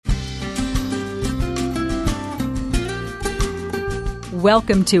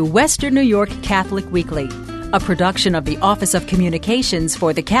Welcome to Western New York Catholic Weekly, a production of the Office of Communications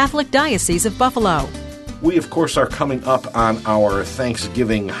for the Catholic Diocese of Buffalo. We, of course, are coming up on our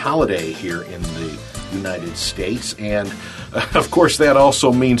Thanksgiving holiday here in the United States, and of course that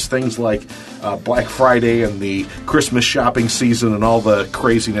also means things like Black Friday and the Christmas shopping season and all the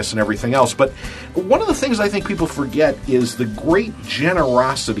craziness and everything else. But one of the things I think people forget is the great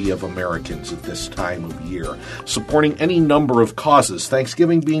generosity of Americans at this time of year, supporting any number of causes,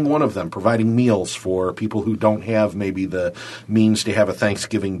 Thanksgiving being one of them, providing meals for people who don't have maybe the means to have a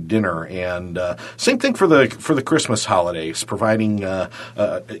Thanksgiving dinner, and same thing for the Christmas holidays, providing a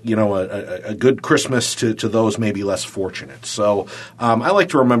good Christmas to those maybe less fortunate. So I like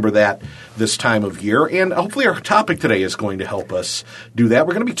to remember that this time of year, and hopefully our topic today is going to help us do that.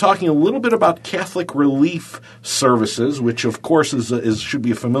 We're going to be talking a little bit about Catholic Relief Services, which of course should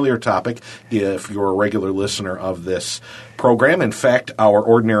be a familiar topic if you're a regular listener of this program. In fact, our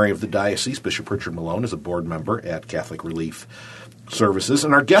ordinary of the diocese, Bishop Richard Malone, is a board member at Catholic Relief Services,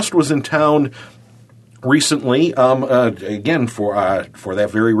 and our guest was in town recently, again, for that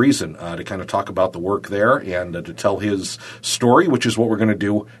very reason, to kind of talk about the work there and to tell his story, which is what we're going to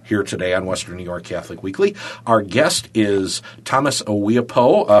do here today on Western New York Catholic Weekly. Our guest is Thomas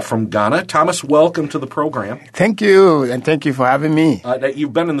Owiapo from Ghana. Thomas, welcome to the program. Thank you, and thank you for having me.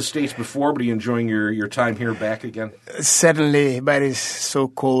 You've been in the States before, but are you enjoying your time here back again? Certainly, but it's so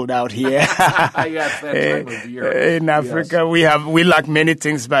cold out here. Yeah, it's that time of year. In Africa, yes. we lack many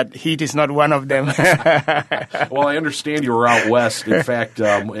things, but heat is not one of them. Well, I understand you were out west. In fact,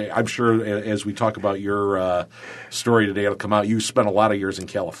 I'm sure as we talk about your story today, it'll come out. You spent a lot of years in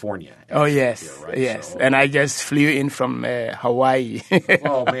California. Oh, yes. Here, right? Yes. So, and I just flew in from Hawaii.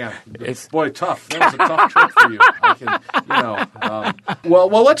 Oh, man. Boy, tough. That was a tough trip for you.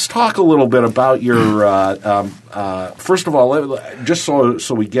 Well, let's talk a little bit about your, first of all, just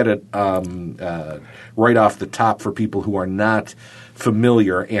so we get it right off the top for people who are not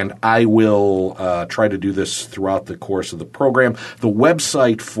familiar, and I will try to do this throughout the course of the program. The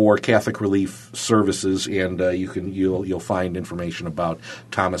website for Catholic Relief Services, and you'll find information about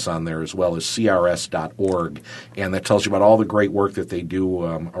Thomas on there as well, is crs.org, and that tells you about all the great work that they do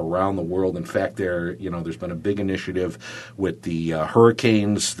around the world. In fact, there's been a big initiative with the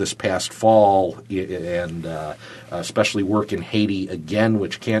hurricanes this past fall, and especially work in Haiti again,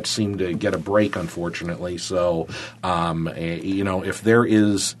 which can't seem to get a break, unfortunately. So, if there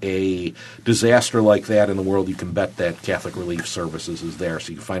is a disaster like that in the world, you can bet that Catholic Relief Services is there. So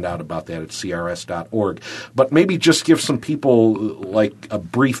you can find out about that at crs.org. But maybe just give some people like a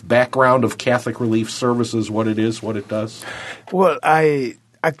brief background of Catholic Relief Services, what it is, what it does. Well, I've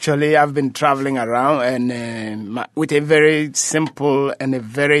been traveling around and with a very simple and a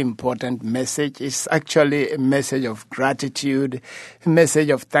very important message. It's actually a message of gratitude, a message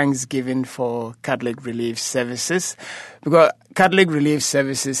of thanksgiving for Catholic Relief Services, because Catholic Relief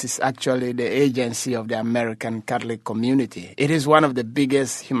Services is actually the agency of the American Catholic community. It is one of the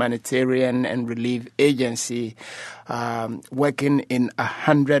biggest humanitarian and relief agency working in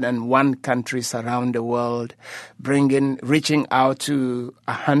 101 countries around the world, reaching out to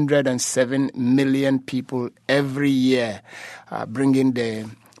 107 million people every year, bringing the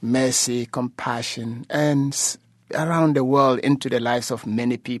mercy, compassion, and around the world into the lives of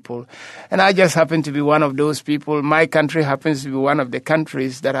many people. And I just happen to be one of those people. My country happens to be one of the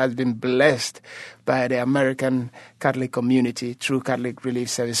countries that has been blessed by the American Catholic community through Catholic Relief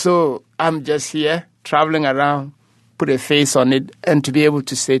Service. So I'm just here traveling around, put a face on it, and to be able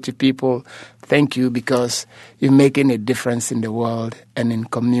to say to people, thank you, because you're making a difference in the world and in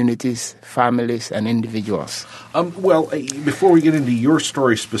communities, families, and individuals. Before we get into your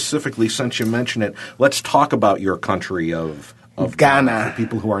story specifically, since you mentioned it, let's talk about your country of Ghana. For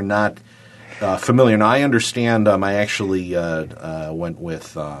people who are not familiar. Now, I understand I actually went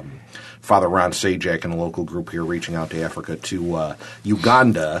with Father Ron Sajak and a local group here reaching out to Africa to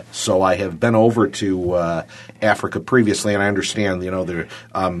Uganda. So I have been over to Africa previously, and I understand,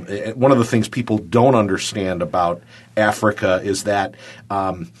 one of the things people don't understand about Africa is that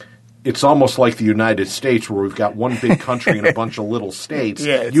it's almost like the United States, where we've got one big country and a bunch of little states.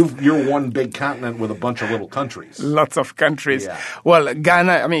 Yes. You're one big continent with a bunch of little countries. Lots of countries. Yeah. Well,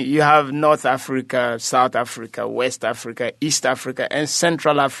 Ghana, you have North Africa, South Africa, West Africa, East Africa, and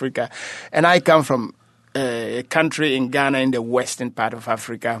Central Africa. And I come from a country in Ghana in the western part of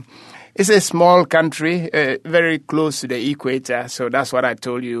Africa. It's a small country, very close to the equator. So that's what I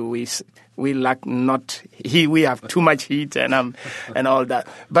told you. We lack we have too much heat and all that.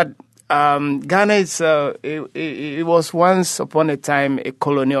 But Ghana is it was once upon a time a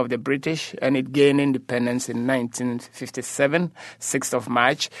colony of the British, and it gained independence in 1957, 6th of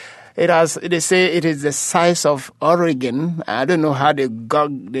March. They say it is the size of Oregon. I don't know how they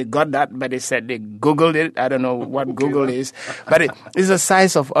got that, but they said they Googled it. I don't know what Google is, but it is the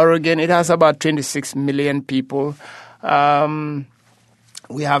size of Oregon. It has about 26 million people.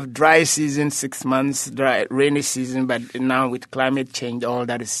 We have dry season, 6 months, rainy season, but now with climate change, all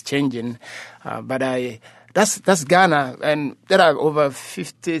that is changing. That's Ghana, and there are over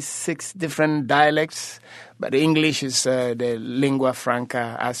 56 different dialects. But English is the lingua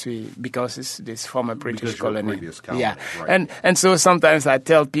franca, because it's this former British colony. Yeah, right. And so sometimes I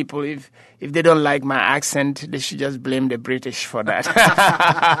tell people if they don't like my accent, they should just blame the British for that.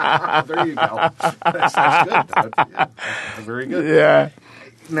 There you go. That's good. Yeah. Very good. Yeah.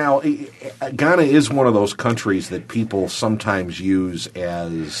 Now, Ghana is one of those countries that people sometimes use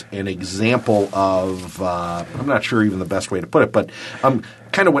as an example of, I'm not sure even the best way to put it, but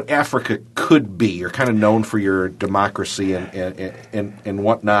kind of what Africa could be. You're kind of known for your democracy and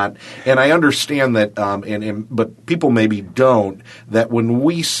whatnot. And I understand that, but people maybe don't, that when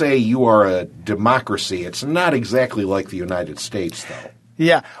we say you are a democracy, it's not exactly like the United States, though.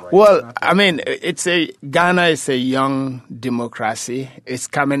 Yeah, right. Well, I mean, Ghana is a young democracy. It's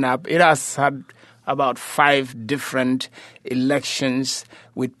coming up. It has had about 5 different elections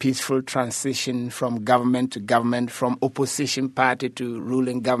with peaceful transition from government to government, from opposition party to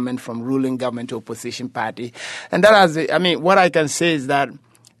ruling government, from ruling government to opposition party. And what I can say is that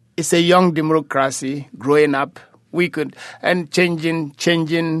it's a young democracy growing up. Changing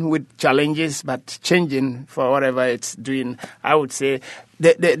with challenges, but changing for whatever it's doing. I would say,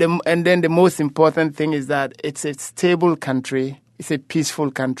 and then the most important thing is that it's a stable country. It's a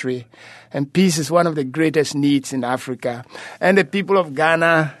peaceful country, and peace is one of the greatest needs in Africa. And the people of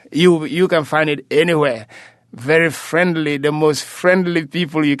Ghana, you can find it anywhere. Very friendly, the most friendly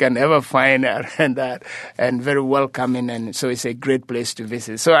people you can ever find, and very welcoming, and so it's a great place to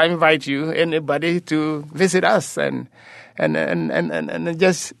visit. So I invite you, anybody, to visit us and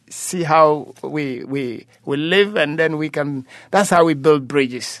just see how we live, and then that's how we build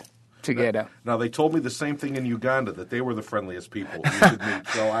bridges together. Now, they told me the same thing in Uganda, that they were the friendliest people you could meet.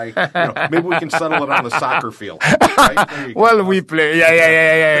 So maybe we can settle it on the soccer field. Right? Well, we play.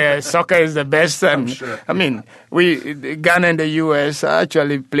 Yeah. Soccer is the best. And, I'm sure. I mean, Ghana and the U.S.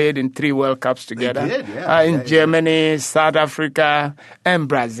 actually played in 3 World Cups together. They did, yeah. In Germany, South Africa, and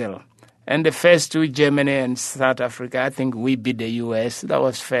Brazil. And the first 2, Germany and South Africa, I think we beat the U.S. That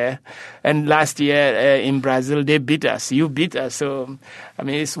was fair. And last year in Brazil, they beat us. You beat us. So, I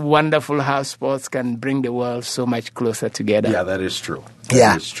mean, it's wonderful how sports can bring the world so much closer together. Yeah, that is true.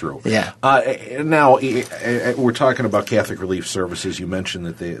 That is true. Yeah. Now, we're talking about Catholic Relief Services. You mentioned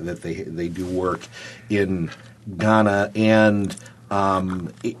that they do work in Ghana, and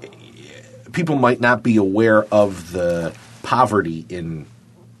people might not be aware of the poverty in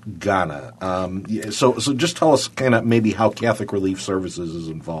Ghana. So just tell us kind of maybe how Catholic Relief Services is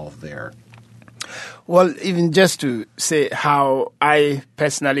involved there. Well, even just to say how I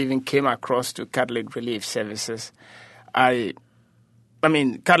personally even came across to Catholic Relief Services, I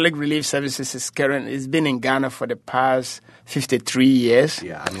mean, Catholic Relief Services is been in Ghana for the past 53 years.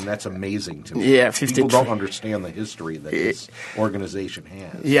 Yeah, I mean, that's amazing to me. Yeah, 53. People don't understand the history that this organization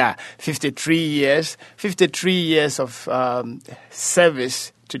has. Yeah, 53 years. 53 years of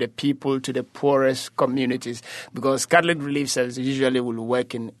service to the people, to the poorest communities, because Catholic Relief Services usually will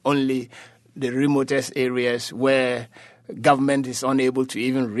work in only the remotest areas where government is unable to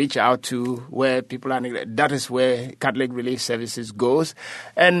even reach out to, where people are neglected. That is where Catholic Relief Services goes.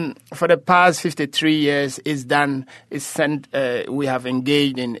 And for the past 53 years, we have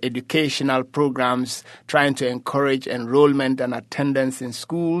engaged in educational programs trying to encourage enrollment and attendance in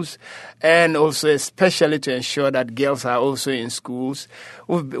schools, and also especially to ensure that girls are also in schools.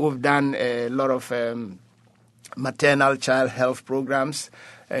 We've done a lot of maternal child health programs,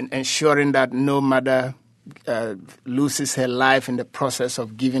 and ensuring that no mother loses her life in the process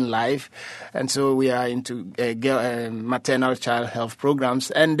of giving life. And so we are into maternal child health programs.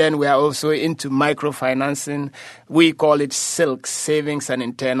 And then we are also into microfinancing. We call it SILK, Savings and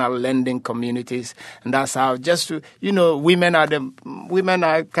Internal Lending Communities. And that's how, just to, women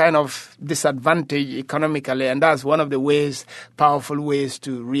are kind of disadvantaged economically. And that's one of the powerful ways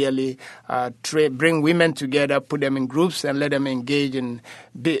to really bring women together, put them in groups and let them engage in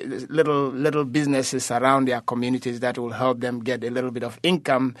little businesses around around their communities that will help them get a little bit of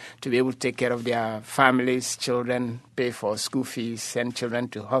income to be able to take care of their families, children, pay for school fees, send children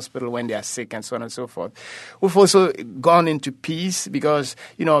to hospital when they are sick, and so on and so forth. We've also gone into peace because,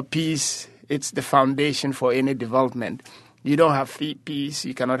 peace, it's the foundation for any development. You don't have peace,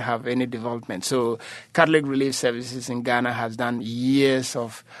 you cannot have any development. So Catholic Relief Services in Ghana has done years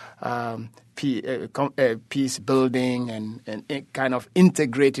of peace building and kind of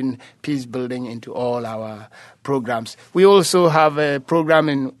integrating peace building into all our programs. We also have a program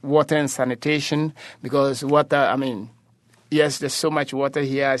in water and sanitation because water, yes, there's so much water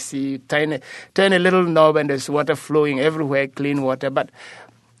here. I see turn a little knob and there's water flowing everywhere, clean water. But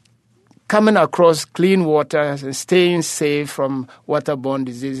coming across clean water and staying safe from waterborne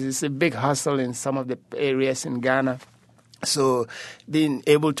diseases is a big hassle in some of the areas in Ghana. So being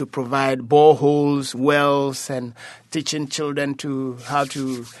able to provide boreholes, wells, and teaching children to how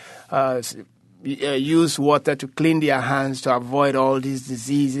to use water to clean their hands to avoid all these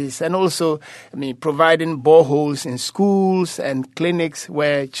diseases. And also, providing boreholes in schools and clinics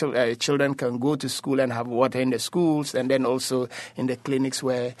where children can go to school and have water in the schools, and then also in the clinics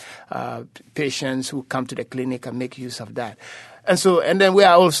where patients who come to the clinic can make use of that. And then we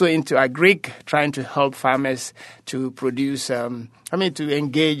are also into agric, trying to help farmers to produce, to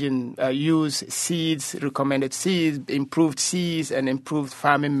engage in use seeds, recommended seeds, improved seeds, and improved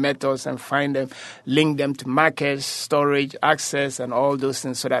farming methods, and find them, link them to markets, storage, access, and all those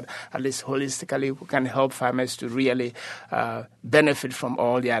things, so that at least holistically we can help farmers to really benefit from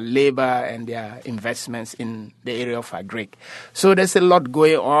all their labor and their investments in the area of agric. So there's a lot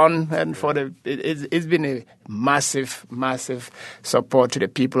going on, and it's been a massive support to the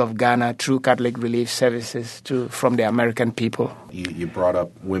people of Ghana through Catholic Relief Services from the American people. You brought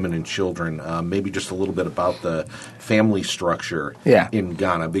up women and children. Maybe just a little bit about the family structure in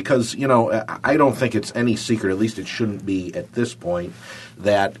Ghana, because I don't think it's any secret, at least it shouldn't be at this point,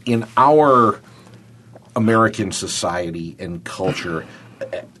 that in our American society and culture,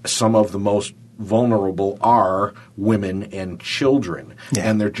 some of the most vulnerable are women and children. Yeah.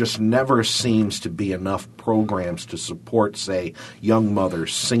 And there just never seems to be enough programs to support, say, young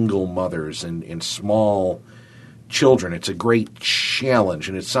mothers, single mothers, and small children. It's a great challenge,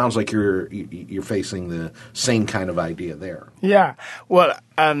 and it sounds like you're facing the same kind of idea there. Yeah, well,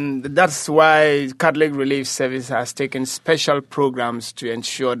 that's why Catholic Relief Service has taken special programs to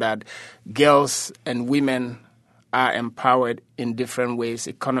ensure that girls and women are empowered in different ways,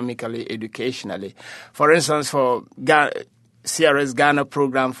 economically, educationally. For instance, for CRS Ghana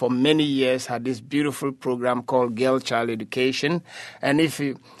program for many years had this beautiful program called Girl Child Education. And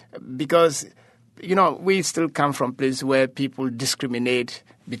because we still come from places where people discriminate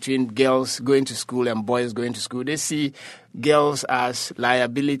between girls going to school and boys going to school. They see girls as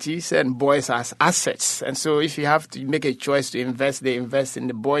liabilities and boys as assets. And so if you have to make a choice to invest, they invest in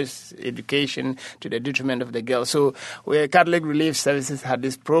the boys' education to the detriment of the girls. So Catholic Relief Services had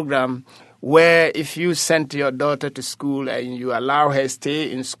this program where if you sent your daughter to school and you allow her stay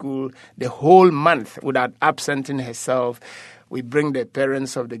in school the whole month without absenting herself, we bring the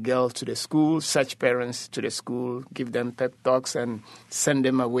parents of the girl to the school, such parents to the school, give them pep talks and send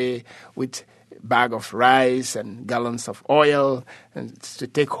them away with a bag of rice and gallons of oil and to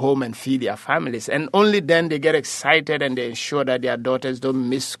take home and feed their families. And only then they get excited and they ensure that their daughters don't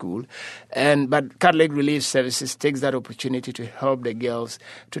miss school. But Catholic Relief Services takes that opportunity to help the girls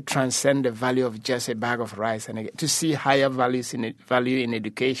to transcend the value of just a bag of rice and to see higher value in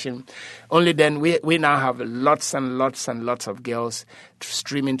education. Only then we now have lots and lots and lots of girls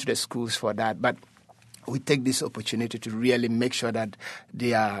streaming to the schools for that. But we take this opportunity to really make sure that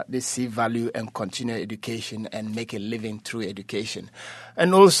they see value and continue education and make a living through education.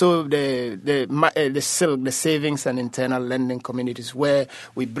 And also the SILC, the Savings and Internal Lending Communities, where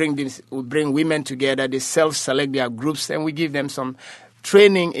we bring women together, they self-select their groups, and we give them some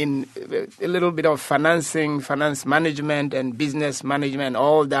training in a little bit of finance management and business management,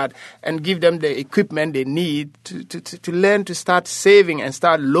 all that, and give them the equipment they need to learn to start saving and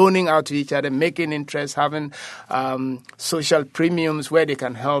start loaning out to each other, making interest, having social premiums where they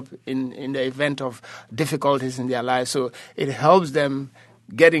can help in the event of difficulties in their lives. So it helps them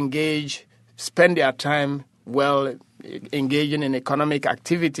get engaged, spend their time well, engaging in economic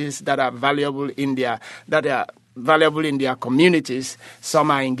activities that are valuable in their communities.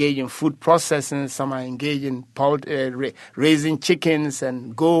 Some are engaged in food processing, some are engaged in raising chickens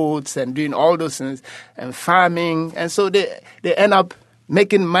and goats and doing all those things and farming. And so they end up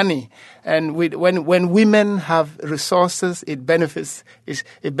making money. And when women have resources, it benefits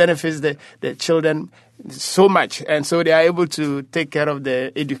the children so much. And so they are able to take care of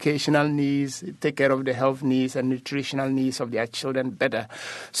the educational needs, take care of the health needs and nutritional needs of their children better.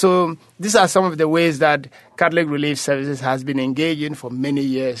 So these are some of the ways that Catholic Relief Services has been engaging for many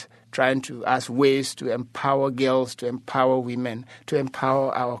years, trying to as ways to empower girls, to empower women, to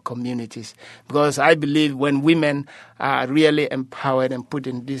empower our communities. Because I believe when women are really empowered and put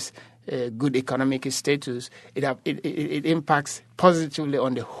in this good economic status, it impacts positively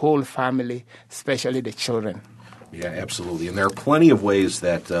on the whole family, especially the children. Yeah, absolutely. And there are plenty of ways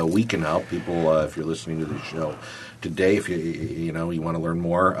that we can help people. If you're listening to the show today, if you want to learn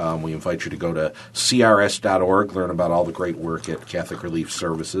more, we invite you to go to crs.org, learn about all the great work at Catholic Relief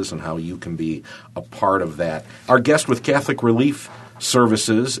Services and how you can be a part of that. Our guest with Catholic Relief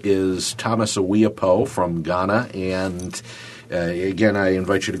Services is Thomas Owiapo from Ghana, and again, I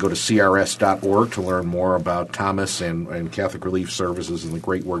invite you to go to crs.org to learn more about Thomas and Catholic Relief Services and the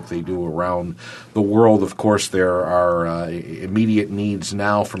great work they do around the world. Of course, there are immediate needs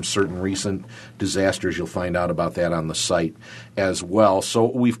now from certain recent disasters. You'll find out about that on the site as well.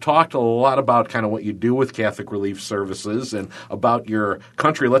 So we've talked a lot about kind of what you do with Catholic Relief Services and about your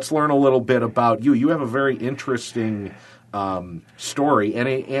country. Let's learn a little bit about you. You have a very interesting story,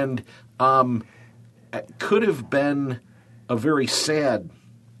 and could have been a very sad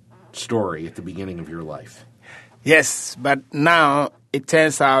story at the beginning of your life. Yes, but now it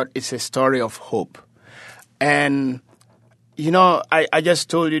turns out it's a story of hope. And, I just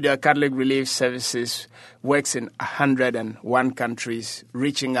told you that Catholic Relief Services works in 101 countries,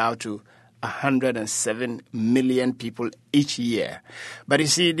 reaching out to 107 million people each year. But you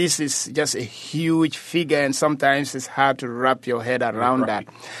see, this is just a huge figure, and sometimes it's hard to wrap your head around that.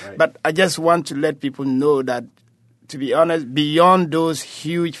 Right. But I just want to let people know that, to be honest, beyond those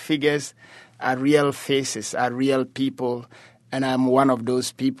huge figures are real faces, are real people, and I'm one of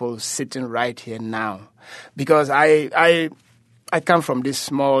those people sitting right here now. Because I come from this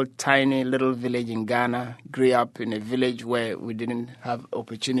small, tiny little village in Ghana, grew up in a village where we didn't have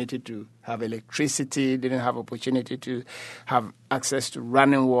opportunity to have electricity, didn't have opportunity to have access to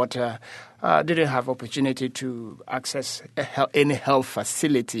running water, didn't have opportunity to access any health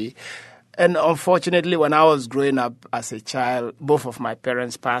facility. And unfortunately, when I was growing up as a child, both of my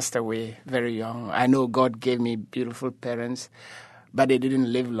parents passed away very young. I know God gave me beautiful parents, but they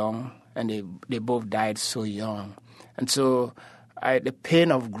didn't live long, and they both died so young. And so the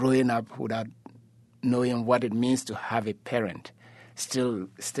pain of growing up without knowing what it means to have a parent still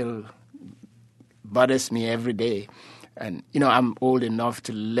bothers me every day. And, I'm old enough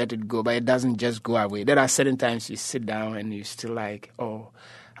to let it go, but it doesn't just go away. There are certain times you sit down and you're still like, oh,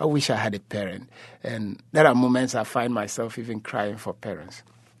 I wish I had a parent. And there are moments I find myself even crying for parents.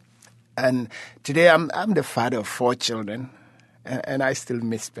 And today I'm the father of 4 children, and I still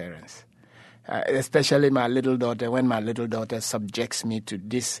miss parents. Especially my little daughter. When my little daughter subjects me to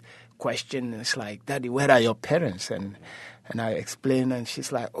this question, it's like, Daddy, where are your parents? And I explain, and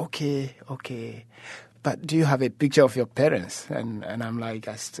she's like, okay. But do you have a picture of your parents? And I'm like,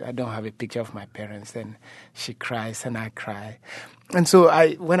 I don't have a picture of my parents. And she cries and I cry. And so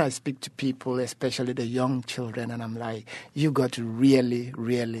when I speak to people, especially the young children, and I'm like, you got to really,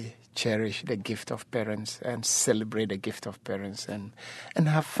 really cherish the gift of parents and celebrate the gift of parents and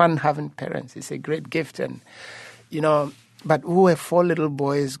have fun having parents. It's a great gift. And, but we were 4 little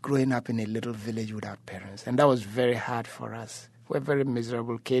boys growing up in a little village without parents. And that was very hard for us. We're very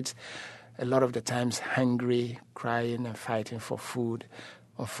miserable kids. A lot of the times hungry, crying and fighting for food.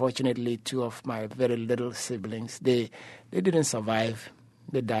 Unfortunately, 2 of my very little siblings, they didn't survive.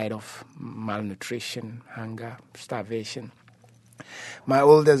 They died of malnutrition, hunger, starvation. My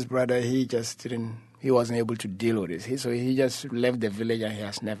oldest brother, he wasn't able to deal with it. So he just left the village and he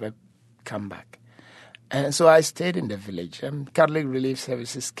has never come back. And so I stayed in the village. Catholic Relief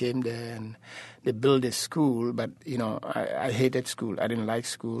Services came there and they built a school, but, I hated school. I didn't like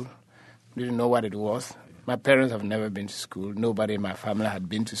school. Didn't know what it was. My parents have never been to school. Nobody in my family had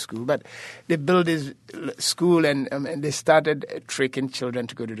been to school. But they built this school and they started tricking children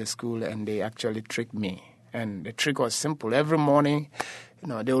to go to the school, and they actually tricked me. And the trick was simple. Every morning,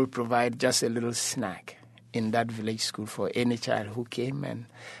 they will provide just a little snack in that village school for any child who came. And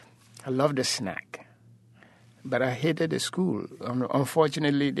I loved the snack. But I hated the school.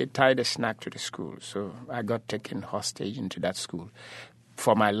 Unfortunately, they tied the snack to the school. So I got taken hostage into that school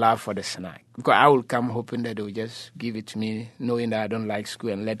for my love for the snack. Because I would come hoping that they would just give it to me, knowing that I don't like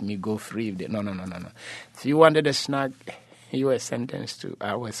school, and let me go free. No. If you wanted a snack, you were sentenced to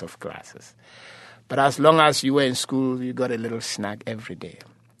hours of classes. But as long as you were in school, you got a little snack every day.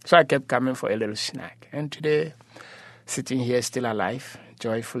 So I kept coming for a little snack. And today, sitting here still alive,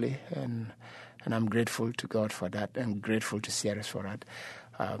 joyfully, and I'm grateful to God for that, and grateful to Sierras for that.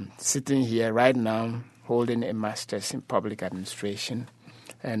 Sitting here right now, holding a master's in public administration.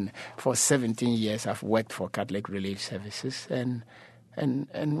 And for 17 years, I've worked for Catholic Relief Services. And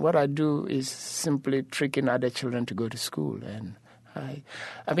what I do is simply tricking other children to go to school. And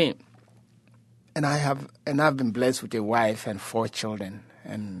I've been blessed with a wife and 4 children.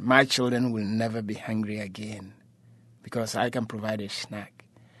 And my children will never be hungry again because I can provide a snack.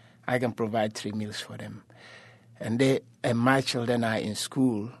 I can provide 3 meals for them. And my children are in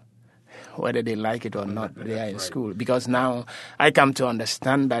school, whether they like it or not, they are in school. Because now I come to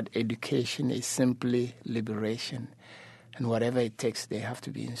understand that education is simply liberation. And whatever it takes, they have to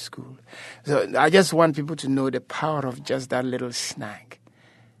be in school. So I just want people to know the power of just that little snack.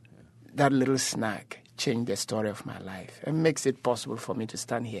 That little snack changed the story of my life and makes it possible for me to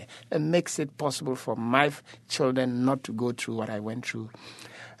stand here and makes it possible for my children not to go through what I went through.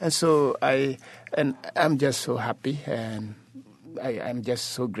 And so I'm just so happy and I'm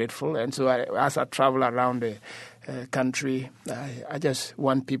just so grateful. And so as I travel around the country, I just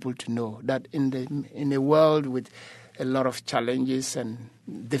want people to know that in a world with a lot of challenges and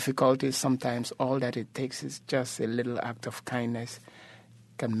difficulties, sometimes all that it takes is just a little act of kindness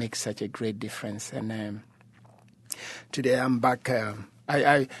can make such a great difference. And today I'm back.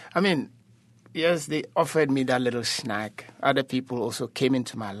 Yes, they offered me that little snack. Other people also came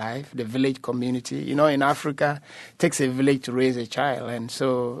into my life, the village community. You know, in Africa, it takes a village to raise a child. And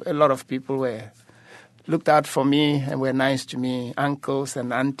so a lot of people looked out for me and were nice to me, uncles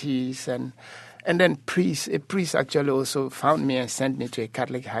and aunties. And then a priest actually also found me and sent me to a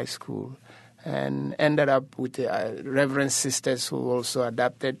Catholic high school. And ended up with reverend sisters who also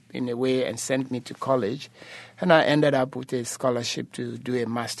adapted in a way and sent me to college. And I ended up with a scholarship to do a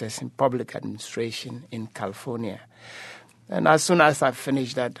master's in public administration in California. And as soon as I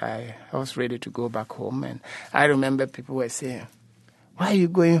finished that, I was ready to go back home. And I remember people were saying, "Why are you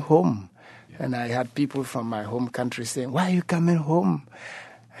going home?" And I had people from my home country saying, "Why are you coming home?"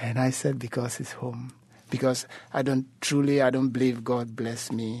 And I said, "Because it's home." Because I don't believe God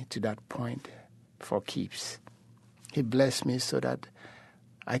blessed me to that point for keeps. He blessed me so that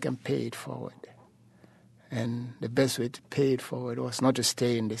I can pay it forward. And the best way to pay it forward was not to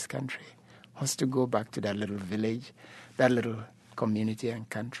stay in this country, was to go back to that little village, that little community and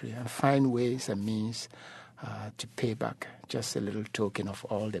country, and find ways and means to pay back just a little token of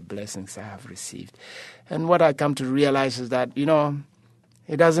all the blessings I have received. And what I come to realize is that,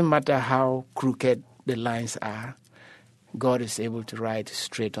 it doesn't matter how crooked the lines are, God is able to write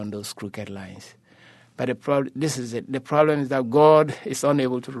straight on those crooked lines. But the problem is that God is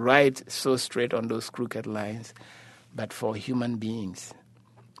unable to write so straight on those crooked lines, but for human beings,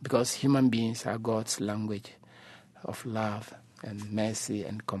 because human beings are God's language of love and mercy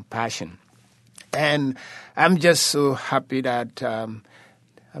and compassion. And I'm just so happy that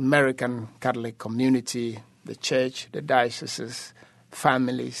American Catholic community, the church, the dioceses,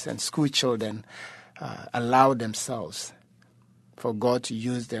 families, and school children allow themselves for God to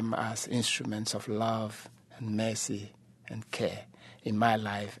use them as instruments of love and mercy and care in my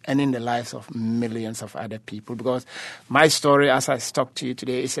life and in the lives of millions of other people. Because my story, as I talk to you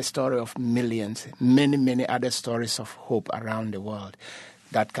today, is a story of millions, many, many other stories of hope around the world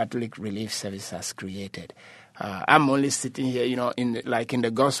that Catholic Relief Service has created. I'm only sitting here, in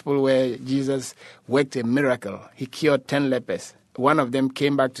the gospel where Jesus worked a miracle. He cured 10 lepers. One of them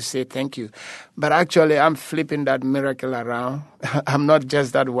came back to say thank you. But actually, I'm flipping that miracle around. I'm not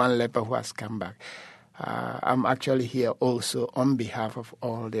just that one leper who has come back. I'm actually here also on behalf of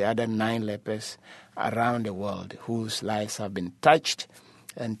all the other 9 lepers around the world whose lives have been touched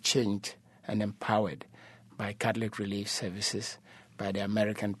and changed and empowered by Catholic Relief Services, by the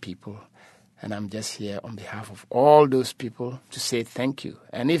American people. And I'm just here on behalf of all those people to say thank you.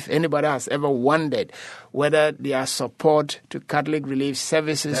 And if anybody has ever wondered whether their support to Catholic Relief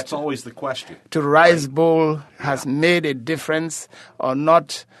Services... That's always the question. ...to Rice Bowl has made a difference or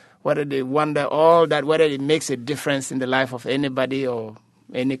not, whether they wonder all that, whether it makes a difference in the life of anybody or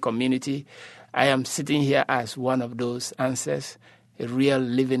any community, I am sitting here as one of those answers, a real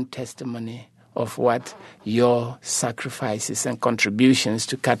living testimony of what your sacrifices and contributions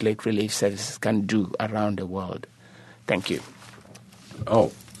to Catholic Relief Services can do around the world. Thank you.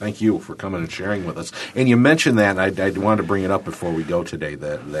 Oh, thank you for coming and sharing with us. And you mentioned that, and I wanted to bring it up before we go today,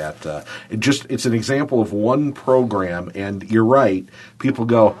 that it's an example of one program, and you're right. People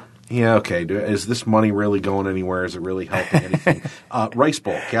go, Yeah, okay. Is this money really going anywhere? Is it really helping anything? Rice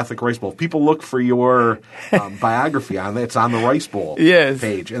Bowl, Catholic Rice Bowl. People look for your biography on that. It's on the Rice Bowl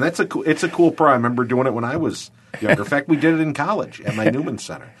page, and it's a cool pro. I remember doing it when I was younger. In fact, we did it in college at my Newman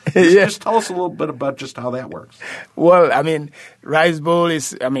Center. Just tell us a little bit about just how that works. Well, Rice Bowl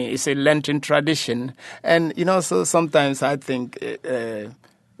it's a Lenten tradition, and so sometimes I think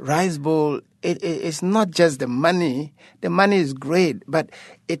Rice Bowl. It's not just the money. The money is great, but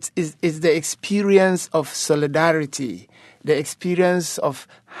it's the experience of solidarity, the experience of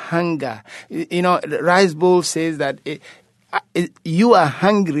hunger. The Rice Bowl says that you are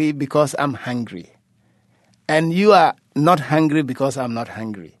hungry because I'm hungry, and you are not hungry because I'm not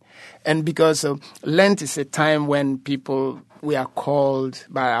hungry. And because Lent is a time when we are called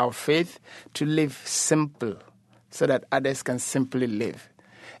by our faith to live simple so that others can simply live.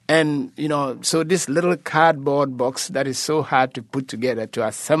 And, so this little cardboard box that is so hard to put together, to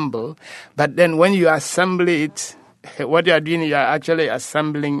assemble, but then when you assemble it, what you are doing, you are actually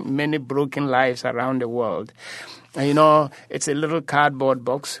assembling many broken lives around the world. And, it's a little cardboard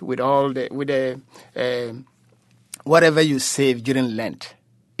box with whatever you save during Lent.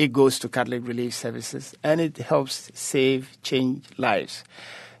 It goes to Catholic Relief Services, and it helps change lives.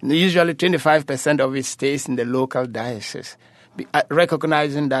 And usually 25% of it stays in the local diocese,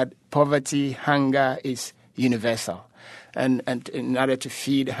 recognizing that poverty, hunger is universal. And in order to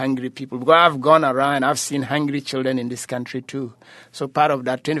feed hungry people, because I've gone around, I've seen hungry children in this country too. So part of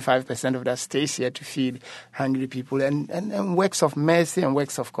that, 25% of that stays here to feed hungry people and works of mercy and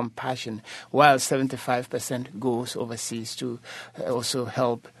works of compassion, while 75% goes overseas to also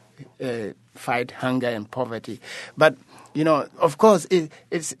help fight hunger and poverty. But of course,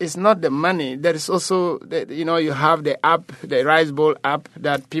 it's not the money. There is also, you have the app, the Rice Bowl app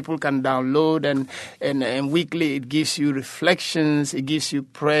that people can download, and weekly it gives you reflections, it gives you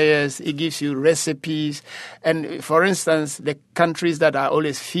prayers, it gives you recipes. And for instance, the countries that are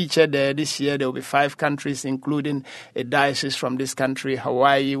always featured there, this year there will be 5 countries, including a diocese from this country.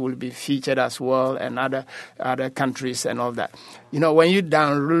 Hawaii will be featured as well, and other countries and all that. When you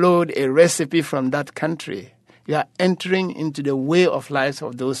download a recipe from that country, you are entering into the way of lives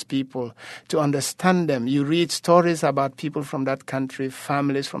of those people to understand them. You read stories about people from that country,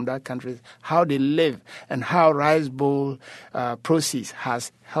 families from that country, how they live, and how Rice Bowl proceeds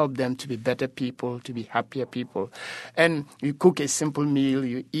has helped them to be better people, to be happier people. And you cook a simple meal,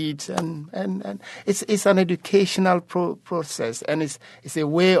 you eat, and it's an educational process, and it's a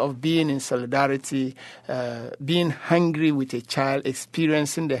way of being in solidarity, being hungry with a child,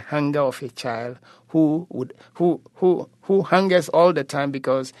 experiencing the hunger of a child who hungers all the time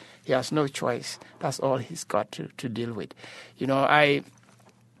because he has no choice. That's all he's got to deal with.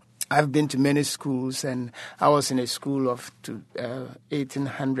 I've been to many schools, and I was in a school of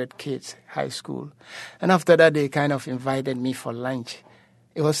 1,800 kids, high school. And after that, they kind of invited me for lunch.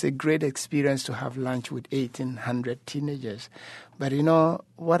 It was a great experience to have lunch with 1,800 teenagers. But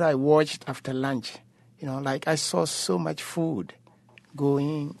what I watched after lunch, I saw so much food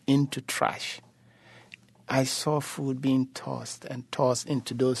going into trash. I saw food being tossed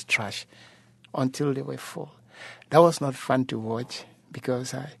into those trash until they were full. That was not fun to watch,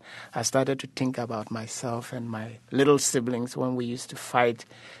 because I started to think about myself and my little siblings when we used to fight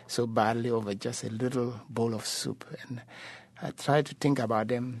so badly over just a little bowl of soup. And I tried to think about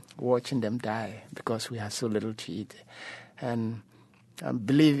them, watching them die because we had so little to eat. And I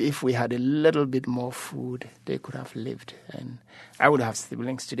believe if we had a little bit more food, they could have lived. And I would have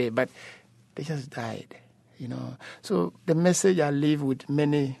siblings today, but they just died. So the message I leave with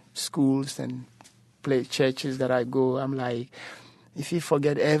many schools and churches that I go, I'm like, if you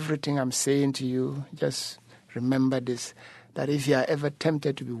forget everything I'm saying to you, just remember this, that if you are ever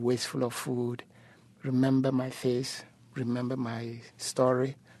tempted to be wasteful of food, remember my face, remember my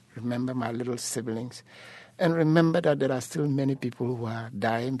story, remember my little siblings, and remember that there are still many people who are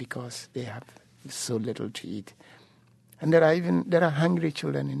dying because they have so little to eat. And there are hungry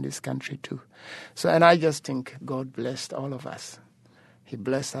children in this country too. So, and I just think God blessed all of us. He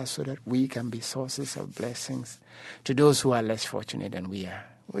blessed us so that we can be sources of blessings to those who are less fortunate than we are.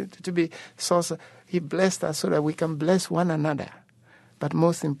 He blessed us so that we can bless one another. But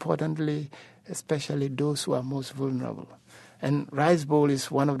most importantly, especially those who are most vulnerable. And Rice Bowl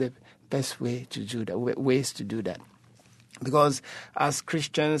is one of the best ways to do that. Because as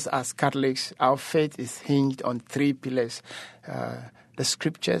Christians, as Catholics, our faith is hinged on 3 pillars: the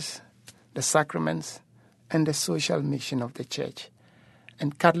scriptures, the sacraments, and the social mission of the church.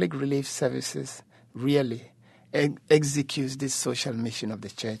 And Catholic Relief Services really executes this social mission of the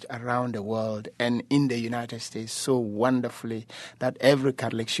church around the world and in the United States so wonderfully that every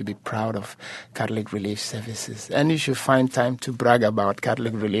Catholic should be proud of Catholic Relief Services. And you should find time to brag about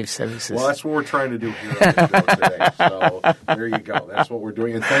Catholic Relief Services. Well, that's what we're trying to do here on the show today. So there you go. That's what we're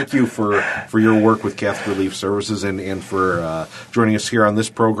doing. And thank you for your work with Catholic Relief Services and for joining us here on this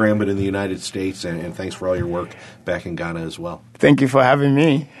program, but in the United States. And thanks for all your work back in Ghana as well. Thank you for having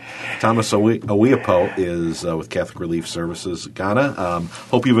me. Thomas Owiapo is with Catholic Relief Services Ghana.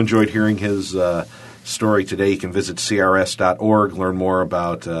 Hope you've enjoyed hearing his story today. You can visit crs.org, learn more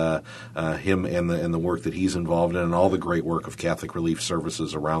about him and the work that he's involved in and all the great work of Catholic Relief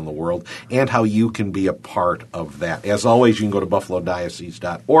Services around the world and how you can be a part of that. As always, you can go to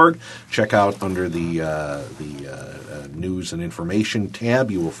buffalodiocese.org. Check out under the news and information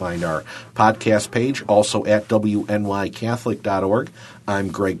tab. You will find our podcast page, also at WNYCatholic.org. I'm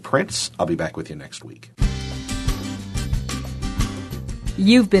Greg Prince. I'll be back with you next week.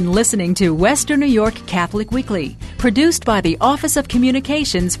 You've been listening to Western New York Catholic Weekly, produced by the Office of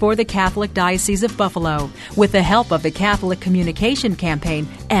Communications for the Catholic Diocese of Buffalo, with the help of the Catholic Communication Campaign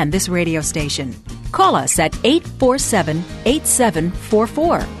and this radio station. Call us at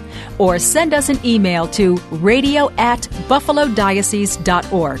 847-8744 or send us an email to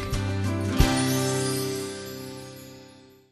radio@buffalodiocese.org.